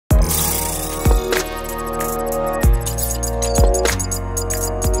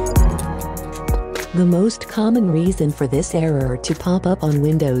The most common reason for this error to pop up on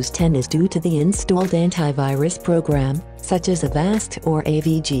Windows 10 is due to the installed antivirus program, such as Avast or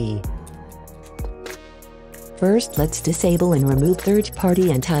AVG. First, let's disable and remove third-party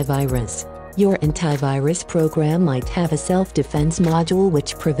antivirus. Your antivirus program might have a self-defense module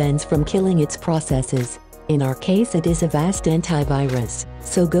which prevents from killing its processes. In our case, it is Avast Antivirus,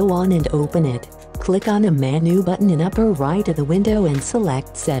 so go on and open it. Click on a menu button in upper right of the window and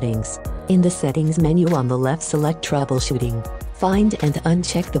select Settings. In the Settings menu on the left, select Troubleshooting. Find and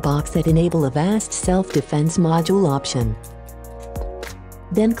uncheck the box that Enable Avast Self-Defense Module option.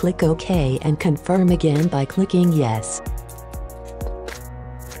 Then click OK and confirm again by clicking Yes.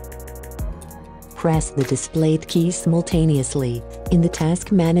 Press the displayed keys simultaneously. In the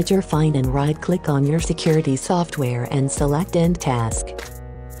Task Manager, find and right-click on your security software and select End Task.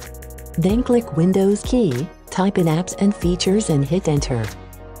 Then click Windows key, type in Apps and Features and hit Enter.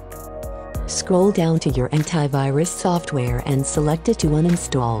 Scroll down to your antivirus software and select it to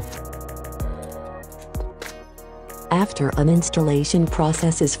uninstall. After uninstallation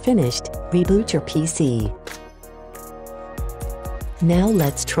process is finished, reboot your PC. Now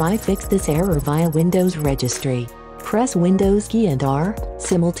let's try fix this error via Windows Registry. Press Windows key and R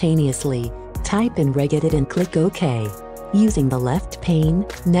simultaneously. Type in regedit and click OK. Using the left pane,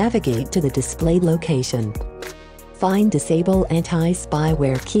 navigate to the displayed location. Find Disable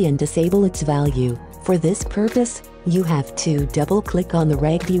Anti-Spyware key and disable its value. For this purpose, you have to double-click on the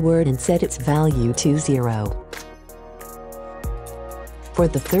regd word and set its value to 0. For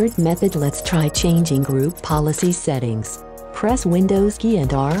the third method, let's try changing group policy settings. Press Windows key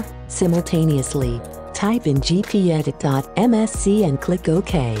and R simultaneously. Type in gpedit.msc and click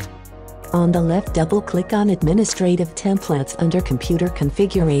OK. On the left, double-click on Administrative Templates under Computer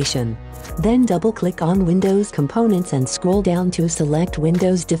Configuration. Then double-click on Windows Components and scroll down to select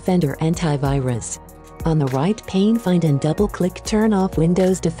Windows Defender Antivirus. On the right pane, find and double-click Turn off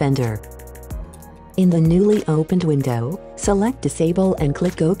Windows Defender. In the newly opened window, select Disable and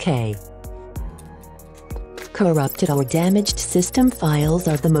click OK. Corrupted or damaged system files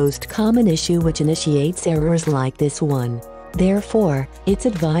are the most common issue which initiates errors like this one. Therefore, it's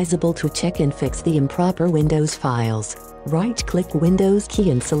advisable to check and fix the improper Windows files. Right-click Windows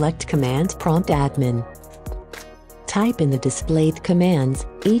key and select Command Prompt Admin. Type in the displayed commands,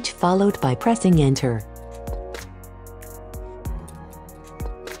 each followed by pressing Enter.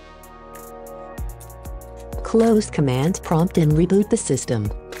 Close Command Prompt and reboot the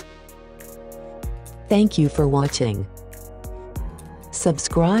system. Thank you for watching.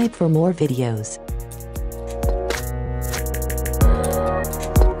 Subscribe for more videos.